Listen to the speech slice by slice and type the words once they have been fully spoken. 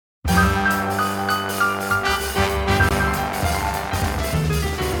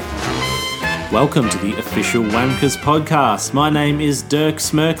Welcome to the official Wankers podcast. My name is Dirk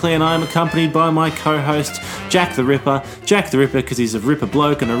Smerkley and I am accompanied by my co-host Jack the Ripper. Jack the Ripper because he's a ripper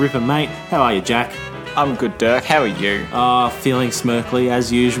bloke and a ripper mate. How are you, Jack? I'm good, Dirk. How are you? Feeling smirkly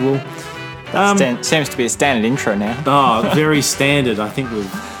as usual. Seems to be a standard intro now. Very standard. I think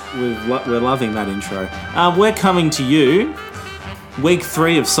we're loving that intro. We're coming to you week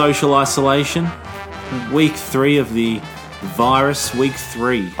 3 of social isolation, week 3 of the virus, week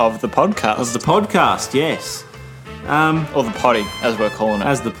 3 Of the podcast. of the podcast. Yes, Or the potty, as we're calling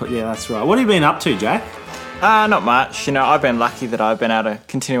it. yeah, that's right. What have you been up to, Jack? Not much. You know, I've been lucky that I've been able to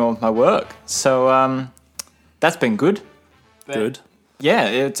continue on with my work. So, that's been good. Good. Yeah,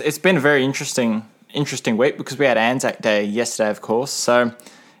 it's been a very interesting week because we had Anzac Day yesterday, of course. So,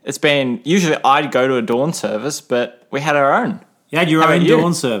 it's been... Usually I'd go to a dawn service, but we had our own. You had your How own about you?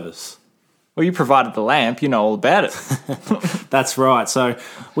 dawn service. Well, you provided the lamp. You know all about it. That's right. So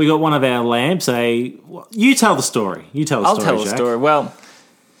we got one of our lamps. You tell the story. I'll tell the Jack. story. Well,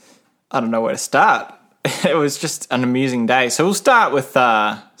 I don't know where to start. It was just an amusing day. So we'll start with...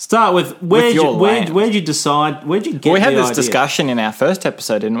 Start with where'd you decide? Where'd you get? we had the this idea? discussion in our first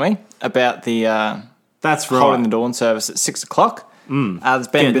episode, didn't we? About the That's right. holding the dawn service at 6 o'clock. There's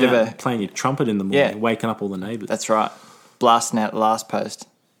been a bit of a... playing your trumpet in the morning, Yeah. waking up all the neighbours. That's right. Blasting out the last post.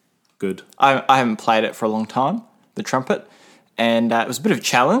 Good. I haven't played it for a long time, the trumpet, and it was a bit of a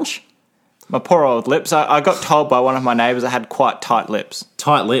challenge. My poor old lips. I got told by one of my neighbours I had quite tight lips.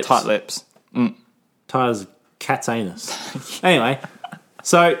 Tight lips. Tight lips. Tight as a cat's anus. Anyway,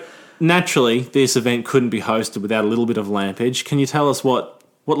 so naturally this event couldn't be hosted without a little bit of lampage. Can you tell us what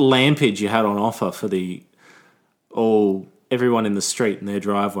lampage you had on offer for everyone in the street in their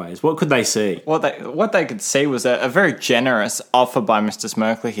driveways? What could they see? What they could see was a very generous offer by Mr.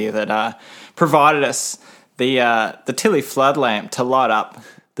 Smerkley here that provided us the Tilly flood lamp to light up.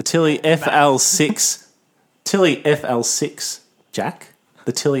 The Tilly FL6. Tilly FL6, Jack.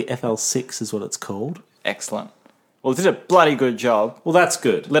 The Tilly FL6 is what it's called. Excellent. Well, it did a bloody good job. Well, that's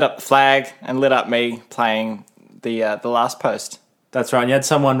good. Lit up the flag and lit up me playing the last post. That's right. And you had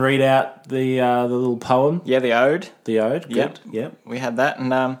someone read out the little poem. Yeah, the ode. The ode. Good. Yep. Yep. We had that,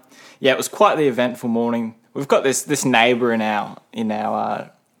 and it was quite the eventful morning. We've got this neighbour in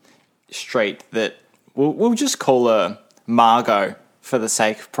our street that we'll just call her Margot for the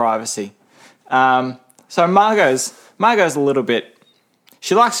sake of privacy. So Margot's a little bit.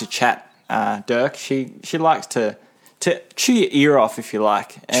 She likes to chat, Dirk. She likes to chew your ear off, if you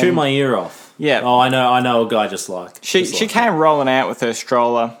like. And Chew my ear off. Yeah. Oh, I know a guy just like. She came rolling out with her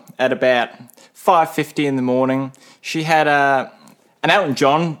stroller at about 5:50 in the morning. She had an Elton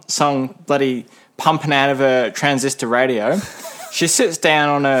John song bloody pumping out of her transistor radio. She sits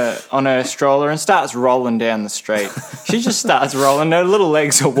down on her stroller and starts rolling down the street. She just starts rolling. Her little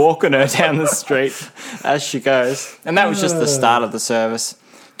legs are walking her down the street as she goes. And that was just the start of the service.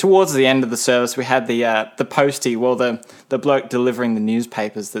 Towards the end of the service, we had the postie, the bloke delivering the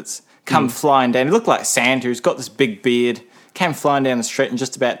newspapers that's come flying down. He looked like Santa, who's got this big beard, came flying down the street and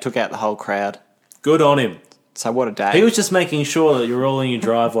just about took out the whole crowd. Good on him. So what a day. He was just making sure that you're all in your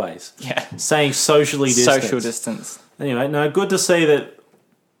driveways. Yeah. Saying socially distance. Social distance. Anyway, no, good to see that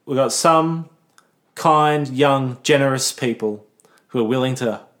we've got some kind, young, generous people who are willing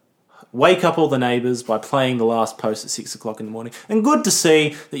to wake up all the neighbours by playing the last post at 6 o'clock in the morning. And good to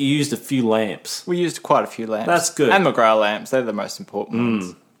see that you used a few lamps. We used quite a few lamps. That's good. And McGrath lamps. They're the most important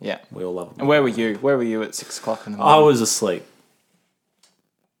ones. Yeah. We all love them. And where were you? Where were you at 6 o'clock in the morning? I was asleep.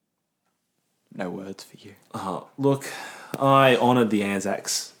 No words for you. Oh, look, I honoured the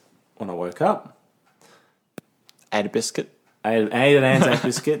Anzacs when I woke up. Ate a biscuit. Ate an Anzac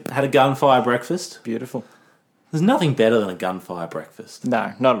biscuit. Had a gunfire breakfast. Beautiful. There's nothing better than a gunfire breakfast.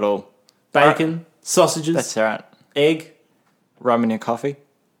 No, not at all. Bacon, sausages, That's all right. egg. Rum in your coffee.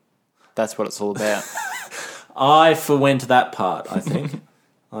 That's what it's all about. I forwent that part, I think.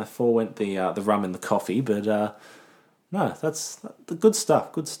 I forwent the rum in the coffee, but no, that's the good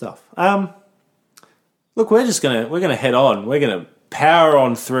stuff. Good stuff. Look, we're gonna head on. We're gonna power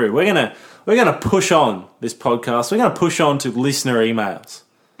on through. We're gonna push on this podcast. We're gonna push on to listener emails.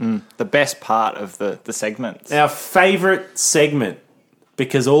 The best part of the segments. Our favourite segment,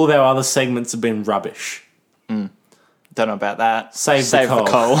 because all of our other segments have been rubbish. Don't know about that. Save the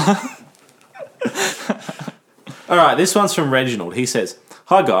coal. All right, this one's from Reginald. He says,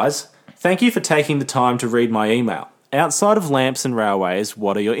 "Hi guys, thank you for taking the time to read my email. Outside of lamps and railways,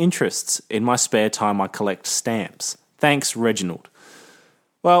 what are your interests? In my spare time, I collect stamps. Thanks, Reginald."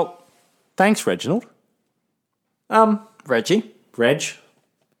 Well, thanks, Reginald. Reggie? Reg.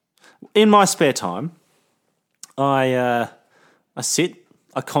 In my spare time, I sit,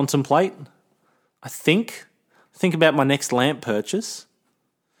 I contemplate, I think about my next lamp purchase.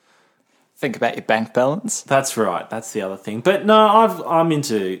 Think about your bank balance. That's right. That's the other thing. But no, I'm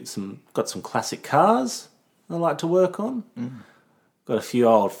into got some classic cars I like to work on. Got a few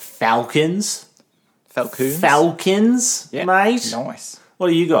old Falcons. Falcons, Yeah, mate. nice. What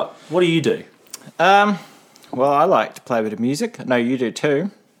do you got? What do you do? Well, I like to play a bit of music. I know you do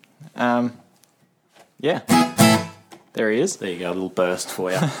too. Yeah. There he is. There you go, a little burst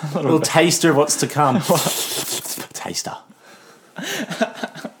for you. a little taster of what's to come. Taster.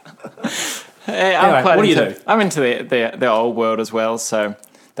 Hey, Anyway, what do you do? I'm into the old world as well, so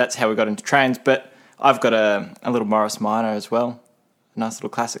that's how we got into trains. But I've got a little Morris Minor as well. A nice little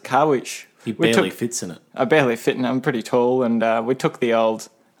classic car, which... He barely fits in it. I barely fit in it. I'm pretty tall, and we took the old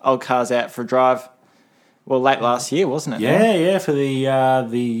cars out for a drive. Well, late last year, wasn't it? Yeah, for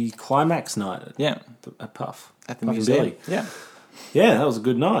the climax night. Yeah. At Puff. At the Puff and museum. Billy. Yeah. Yeah, that was a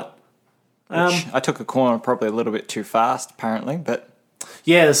good night. Which I took a corner probably a little bit too fast, apparently, but...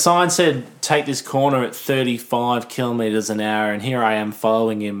 Yeah, the sign said take this corner at 35 kilometres an hour, and here I am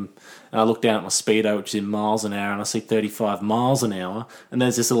following him. And I look down at my speedo, which is in miles an hour, and I see 35 miles an hour, and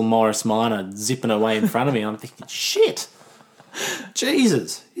there's this little Morris Minor zipping away in front of me. And I'm thinking, shit,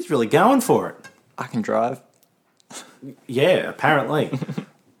 Jesus, he's really going for it. I can drive. Yeah, apparently.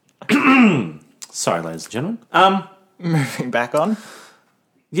 Sorry, ladies and gentlemen. Moving back on.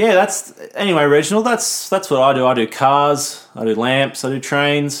 Yeah, anyway, Reginald, that's what I do. I do cars, I do lamps, I do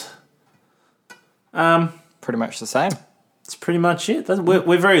trains. Pretty much the same. That's pretty much it.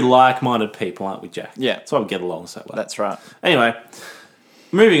 We're very like-minded people, aren't we, Jack? Yeah. That's why we get along so well. That's right. Anyway,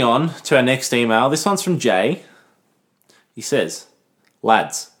 moving on to our next email. This one's from Jay. He says,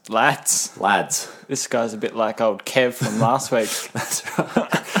 Lads. This guy's a bit like old Kev from last week. That's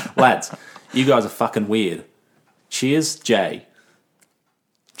right. Lads, you guys are fucking weird. Cheers, Jay.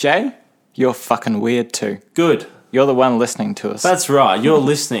 Jay, you're fucking weird too. Good. You're the one listening to us. That's right. You're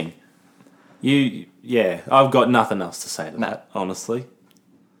listening. Yeah, I've got nothing else to say to that, honestly.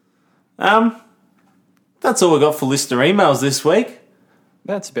 That's all we got for listener emails this week.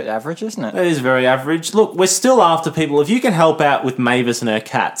 That's a bit average, isn't it? That is very average. Look, we're still after people. If you can help out with Mavis and her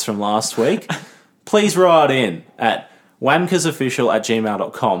cats from last week, please write in at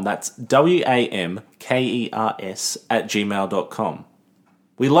wamkersofficial@gmail.com. That's WAMKERS@gmail.com.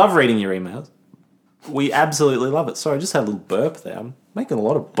 We love reading your emails. We absolutely love it. Sorry, I just had a little burp there. I'm making a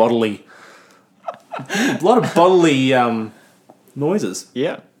lot of bodily noises.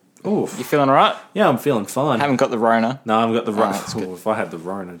 Yeah. Oof. You feeling all right? Yeah, I'm feeling fine. Haven't got the Rona. No, I haven't got the Rona. that's good. If I had the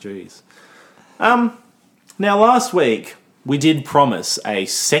Rona, geez. Now, last week, we did promise a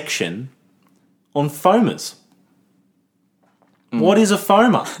section on foamers. What is a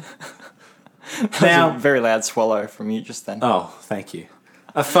foamer? Now, a very loud swallow from you just then. Oh, thank you.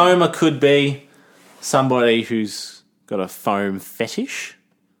 A foamer could be somebody who's got a foam fetish,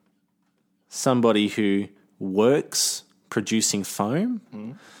 somebody who works producing foam.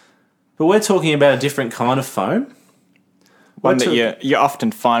 But we're talking about a different kind of foam. One that you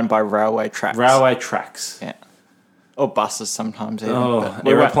often find by railway tracks. Railway tracks. Yeah. Or buses sometimes even. Oh,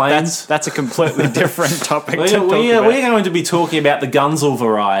 but aeroplanes. That's a completely different topic to talk We're about. going to be talking about the Gunzel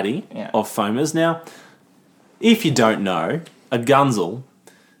variety Yeah. of foamers. Now, if you don't know, a Gunzel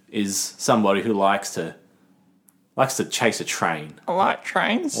is somebody who likes to chase a train. I like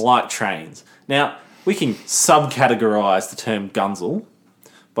trains. Like trains. Now, we can subcategorize the term Gunzel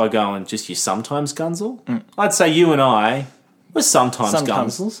by going just you sometimes Gunzel. I'd say you and I, we're sometimes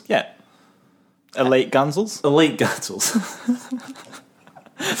Gunzels. Yeah. Elite Gunzels. Elite Gunzels.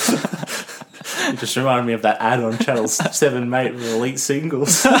 You just reminded me of that ad on Channel 7, mate, with Elite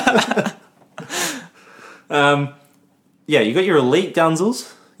Singles. Yeah, you got your Elite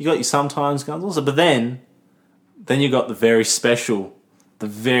Gunzels, you got your sometimes Gunzels, but then you got the very special, the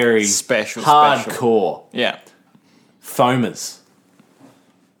very Special. hardcore Yeah. foamers.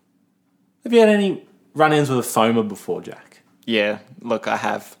 Have you had any run-ins with a foamer before, Jack? Yeah, look, I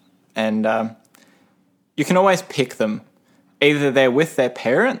have. And you can always pick them. Either they're with their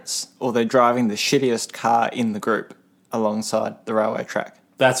parents or they're driving the shittiest car in the group alongside the railway track.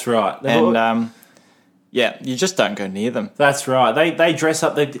 That's right. And yeah, you just don't go near them. That's right. They dress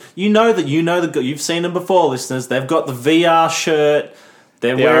up. You've seen them before, listeners. They've got the VR shirt.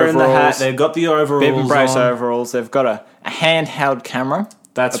 They're wearing the hat. They've got the overalls. Bib and brace on. overalls. They've got a handheld camera.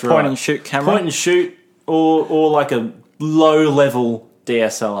 That's a right. point and shoot camera. Point and shoot, or like a low level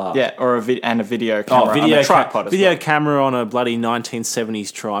DSLR. Yeah, or a video camera. Video on a tripod. Video camera on a bloody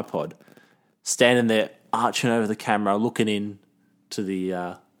 1970s tripod. Standing there, arching over the camera, looking into the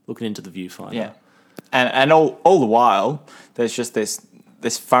viewfinder. Yeah, and all the while, there's just this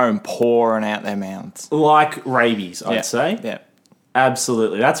this foam pouring out their mouths. Like rabies, I'd say. Yeah.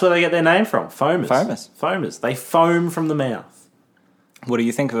 Absolutely. That's where they get their name from. Foamers. Foamers. They foam from the mouth. What do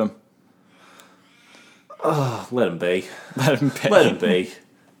you think of them? Oh, let them be. Let them be. Let them be.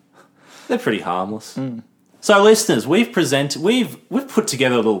 They're pretty harmless. So, listeners, we've put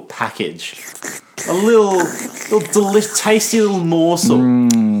together a little package, a little tasty little morsel.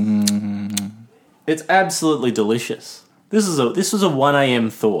 It's absolutely delicious. This was a 1 a.m.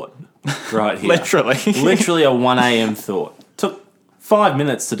 thought right here. Literally a 1 a.m. thought. Took 5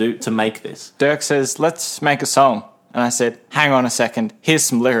 minutes to make this. Dirk says, let's make a song. And I said, hang on a second, here's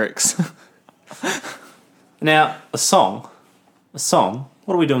some lyrics. Now, a song,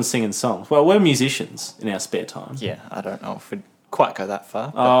 what are we doing singing songs? Well, we're musicians in our spare time. Yeah, I don't know if we'd quite go that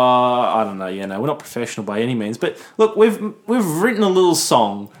far. I don't know, we're not professional by any means. But look, we've written a little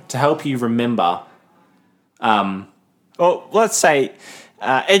song to help you remember. Well, let's say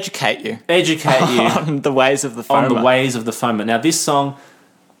educate you. On the ways of the foamer. On the ways of the foamer. Now, this song,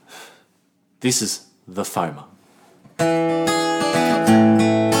 this is The Foamer.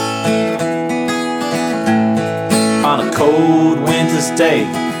 On a cold winter's day,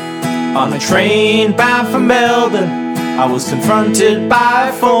 on a train bound for Melbourne, I was confronted by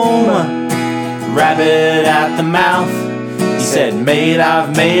a foamer, rabbit at the mouth. He said, mate,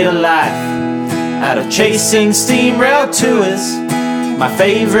 I've made a life out of chasing steam rail tours. My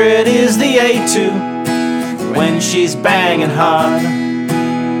favourite is the A2 when she's banging hard.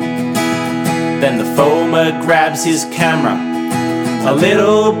 Then the foamer grabs his camera, a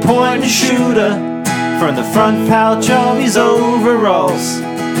little point and shooter, from the front pouch of his overalls,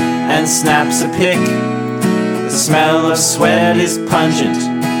 and snaps a pic. The smell of sweat is pungent,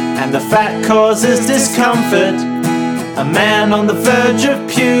 and the fat causes discomfort. A man on the verge of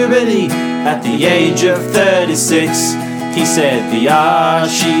puberty at the age of 36. He said, the R,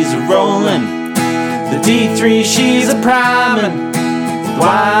 she's a rollin', the D3, she's a primin'.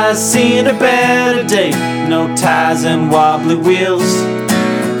 Why, seen a better day, no tires and wobbly wheels.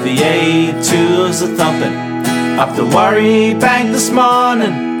 The A2's a thumping up the Worry Bank this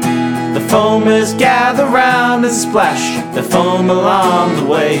morning. The foamers gather round and splash the foam along the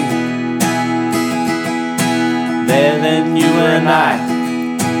way. There then you and I,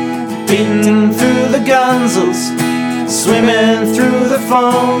 beating through the gunzels, swimming through the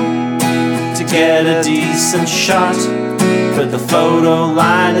foam to get a decent shot. But the photo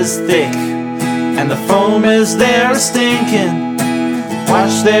line is thick and the foamers there are stinking.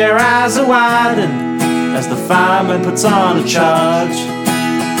 Watch their eyes are widen as the fireman puts on a charge.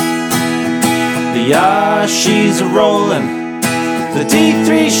 The R, she's a rollin', the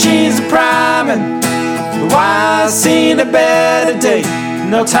D3, she's a primin'. The Y, seen a better day,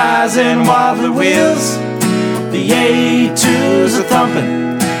 no tires and wobbly wheels. The A2's a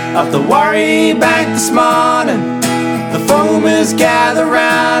thumping up the Worry Bank this morning. The foamers gather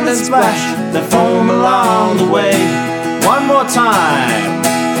round and splash the foam along the way. One more time.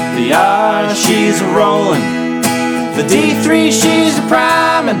 The R, she's a rollin', the D3, she's a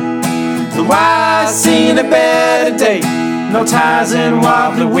primin'. The Y, seen a better day, no tires and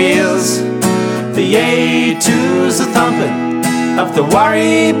wobbly wheels. The A2's a thumping up the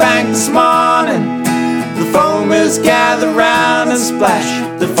Worry Bank this morning. The foamers gather round and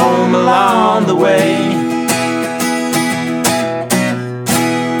splash the foam along the way.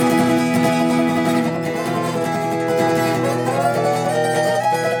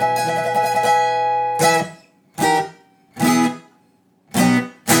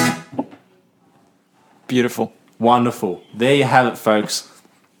 Beautiful. Wonderful. There you have it, folks.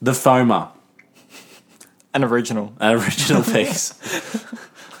 The Foamer. An original piece.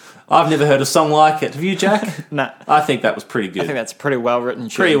 I've never heard a song like it. Have you, Jack? No. I think that was pretty good. I think that's a pretty well written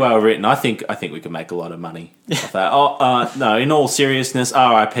tune. Pretty well written. I think we could make a lot of money off that. No, in all seriousness,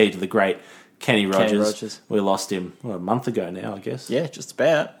 R.I.P. to the great Kenny Rogers. We lost him a month ago now, I guess. Yeah, just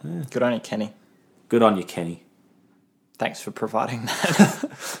about. Yeah. Good on you, Kenny. Good on you, Kenny. Thanks for providing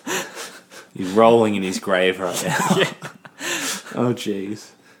that. He's rolling in his grave right now. Yeah. Oh,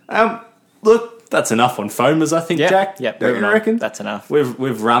 jeez. Look, that's enough on foamers, I think, Jack. Yeah, don't you reckon? That's enough.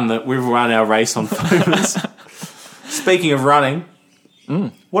 We've run our race on foamers. Speaking of running,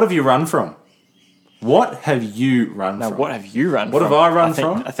 what have you run from? What have you run from? What have you run from? What have I run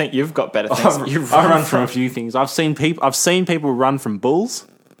from? I think you've got better things. I run from a few things. I've seen people run from bulls.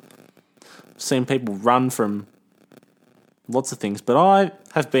 I've seen people run from lots of things, but I've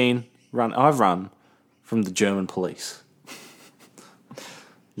run from the German police.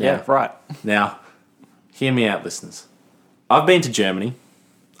 Yeah, right. Now, hear me out, listeners. I've been to Germany.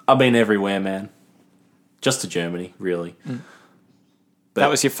 I've been everywhere, man. Just to Germany, really. That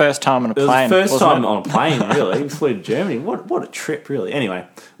was your first time on a It was plane. the first wasn't time it? on a plane, really. We flew to Germany. What a trip, really. Anyway,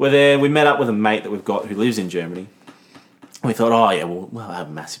 we're there. We met up with a mate that we've got who lives in Germany. We thought, oh, yeah, we'll have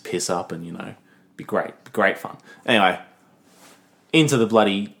a massive piss up and, be great fun. Anyway, into the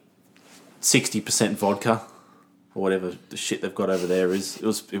bloody 60% vodka or whatever the shit they've got over there is. It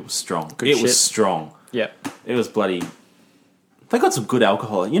was strong. Good shit. Was strong. Yep. It was bloody... They got some good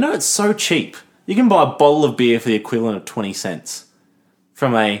alcohol. It's so cheap. You can buy a bottle of beer for the equivalent of 20 cents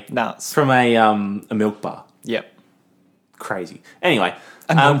from a Nuts. from a milk bar. Yep. Crazy. Anyway,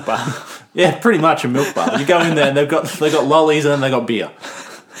 A milk bar. yeah, pretty much a milk bar. You go in there and they've got lollies and then they got beer.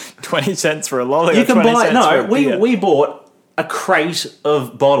 20 cents for a lolly. You or can 20 buy cents for a beer? we bought a crate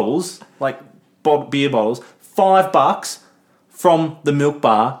of bottles, like beer bottles, $5 from the milk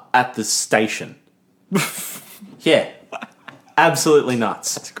bar at the station. Yeah. Absolutely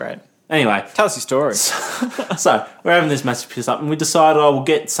nuts. That's great. Anyway, Tell us your story. so we're having this massive piss up and we decided, we'll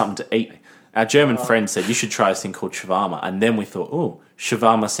get something to eat. Our German friend said, you should try this thing called shawarma. And then we thought, oh,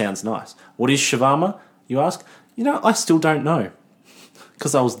 shawarma sounds nice. What is shawarma, you ask? I still don't know.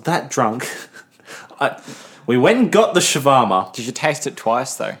 Because I was that drunk. We went and got the shawarma. Did you taste it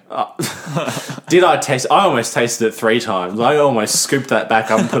twice, though? Did I taste it? I almost tasted it 3 times. I almost scooped that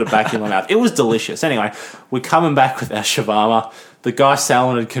back up and put it back in my mouth. It was delicious. Anyway, we're coming back with our shawarma. The guy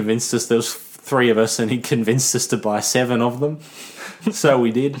selling had convinced us there was 3 of us and he convinced us to buy 7 of them. So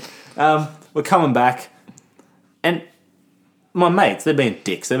we did. We're coming back and my mates, they're being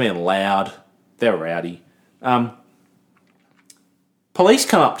dicks. They're being loud. They're rowdy. Police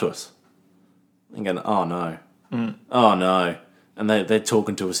come up to us and go, oh no. Oh no. And they're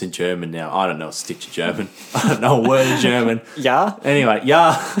talking to us in German now. I don't know a stitch of German. I don't know a word of German. Yeah? Anyway,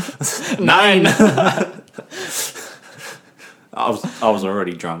 yeah. Nein. I was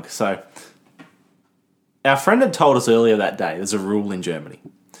already drunk. So our friend had told us earlier that day, there's a rule in Germany.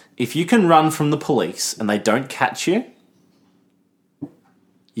 If you can run from the police and they don't catch you,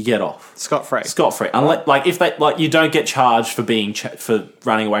 you get off. Scot-free. Scot-free. Unless, if they you don't get charged for being for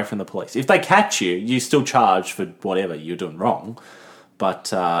running away from the police. If they catch you, you still charge for whatever you're doing wrong.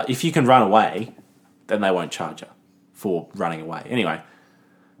 But if you can run away, then they won't charge you for running away. Anyway,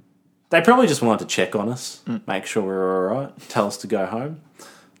 they probably just wanted to check on us, make sure we were all right, tell us to go home.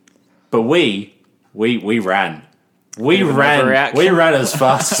 But we ran. We ran as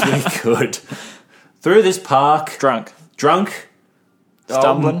fast as we could through this park. Drunk. It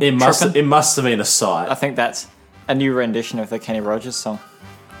Stumbling. must have been a sight. I think that's a new rendition of the Kenny Rogers song.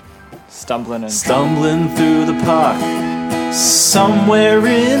 Stumbling through the park, somewhere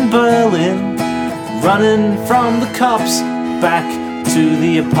in Berlin, running from the cops back to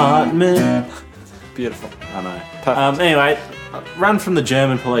the apartment. Beautiful. I know. Perfect. Anyway, run from the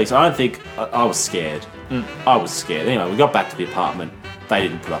German police. I don't think I was scared. I was scared. Anyway, we got back to the apartment. They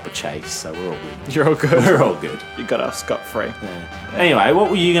didn't put up a chase, so we're all good. You're all good. We're all good. You got off scot-free. Yeah. Anyway, what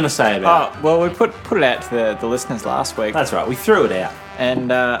were you going to say about it? Well, we put it out to the listeners last week. That's right. We threw it out.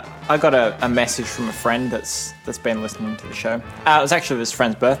 And I got a message from a friend that's been listening to the show. It was actually his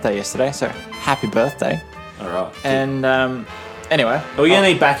friend's birthday yesterday, so happy birthday. All right. And anyway. Are we going to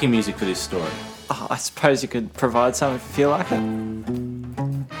need backing music for this story? I suppose you could provide some if you feel like it.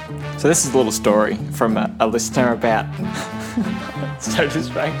 So this is a little story from a listener about... so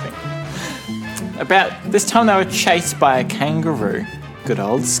distracting. About this time they were chased by a kangaroo. Good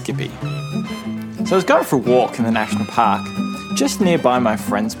old Skippy. So I was going for a walk in the national park, just nearby my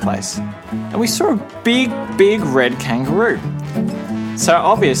friend's place. And we saw a big red kangaroo. So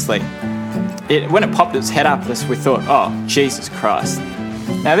obviously, when it popped its head up at us, we thought, oh, Jesus Christ.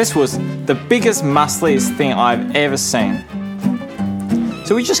 Now this was the biggest, muscliest thing I've ever seen.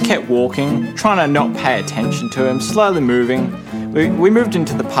 So we just kept walking, trying to not pay attention to him, slowly moving. We moved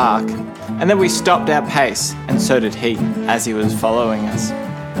into the park, and then we stopped our pace, and so did he, as he was following us.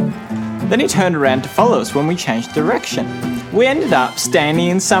 Then he turned around to follow us when we changed direction. We ended up standing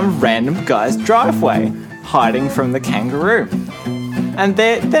in some random guy's driveway, hiding from the kangaroo. And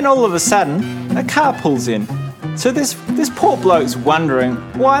then all of a sudden, a car pulls in. So this poor bloke's wondering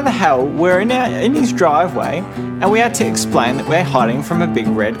why the hell we're in his driveway, and we had to explain that we're hiding from a big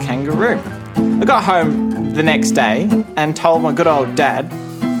red kangaroo. I got home the next day and told my good old dad,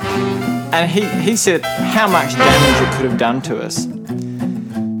 and he said how much damage it could have done to us.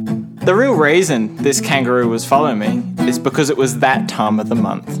 The real reason this kangaroo was following me is because it was that time of the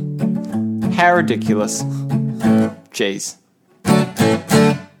month. How ridiculous. Jeez.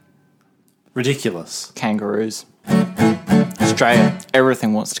 Ridiculous. Kangaroos. Australia,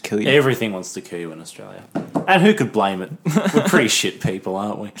 everything wants to kill you. Everything wants to kill you in Australia. And who could blame it? We're pretty shit people,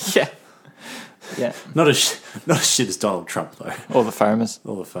 aren't we? Yeah. Yeah. Not as shit as Donald Trump though. All the foamers.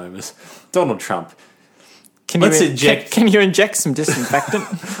 All the famous Donald Trump. Can Let's you inject- Can you inject some disinfectant?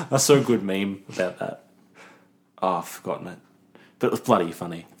 I saw a good meme about that. Oh, I've forgotten it, but it was bloody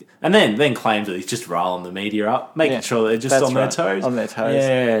funny. And then claims that he's just riling the media up, making Yeah, sure they're just that's on their right, toes. on their toes.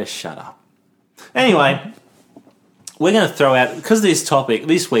 Yeah, shut up. Anyway, we're going to throw out because this topic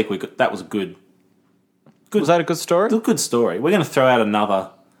this week that was a good. Was that a good story? A good story. We're going to throw out another.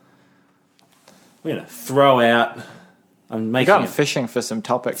 We're going to throw out. I'm making Going it fishing for some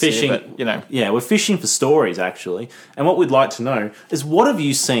topics fishing. here, but, you know. Yeah, we're fishing for stories actually. And what we'd like to know is what have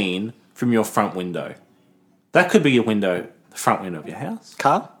you seen from your front window? That could be the front window of your house.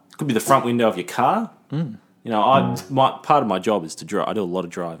 Car? Could be the front window of your car. You know, part of my job is to drive. I do a lot of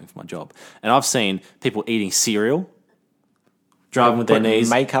driving for my job, and I've seen people eating cereal, driving with their Putting knees,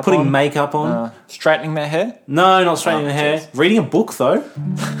 makeup putting on? makeup on. Straightening their hair? No, not straightening the hair. Reading a book though.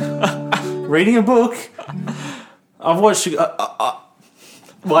 Reading a book. I've watched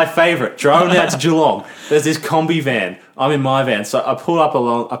my favourite. Driving out to Geelong. There's this combi van. I'm in my van, so I pull up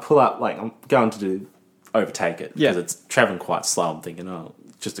like I'm going to overtake it because it's travelling quite slow. I'm thinking, oh,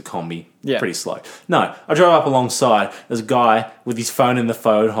 just a combi, pretty slow. No, I drove up alongside. There's a guy with his phone in the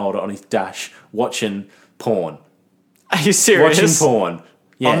phone holder on his dash watching porn. Are you serious? Watching porn.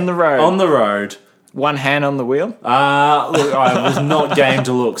 Yeah, On the road? On the road. One hand on the wheel? Look, I was not game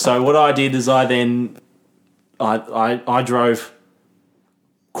to look. So what I did is I drove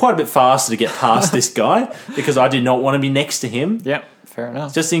quite a bit faster to get past this guy because I did not want to be next to him. Yep, fair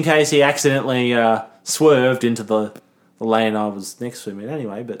enough. Just in case he accidentally swerved into the lane I was next to him in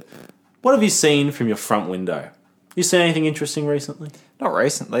anyway. But what have you seen from your front window? You seen anything interesting recently? Not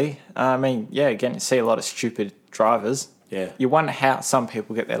recently. I mean, yeah, again, you see a lot of stupid drivers. Yeah. You wonder how some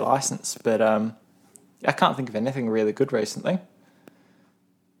people get their license, but I can't think of anything really good recently.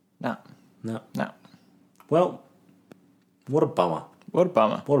 No. Well, what a bummer. What a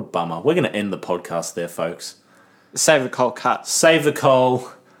bummer. What a bummer. We're going to end the podcast there, folks. Save the coal cut. Save the coal.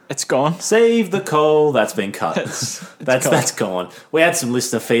 It's gone. Save the coal. That's been cut. It's That's gone. We had some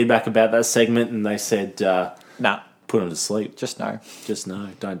listener feedback about that segment, and they said, Nah. put them to sleep. Just no. Just no,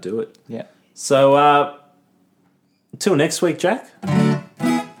 don't do it. Yeah. So, until next week, Jack.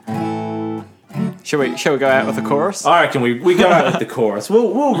 Shall we go out with the chorus? I reckon we go out with the chorus.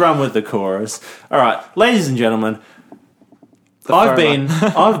 We'll run with the chorus. All right, ladies and gentlemen, I've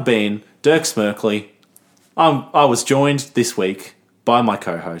been Dirk Smirkley. I was joined this week by my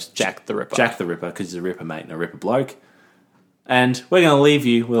co-host Jack the Ripper. Jack the Ripper, because he's a Ripper mate and a Ripper bloke. And we're going to leave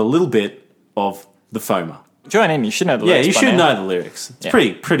you with a little bit of the FOMA. Join in. You should know the lyrics. Yeah, you by should now. know the lyrics. It's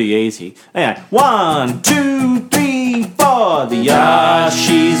pretty easy. Anyway, 1, 2, 3, 4. The R,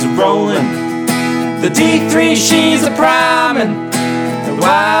 she's rolling. The D3, she's a priming. The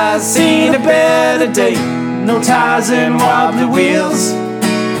Y's seen a better day. No tires and wobbly wheels.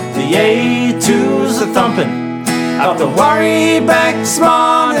 The A2's a thumping. Out the worry back this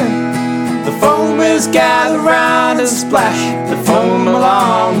morning. The foamers gather round and splash the foam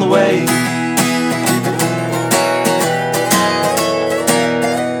along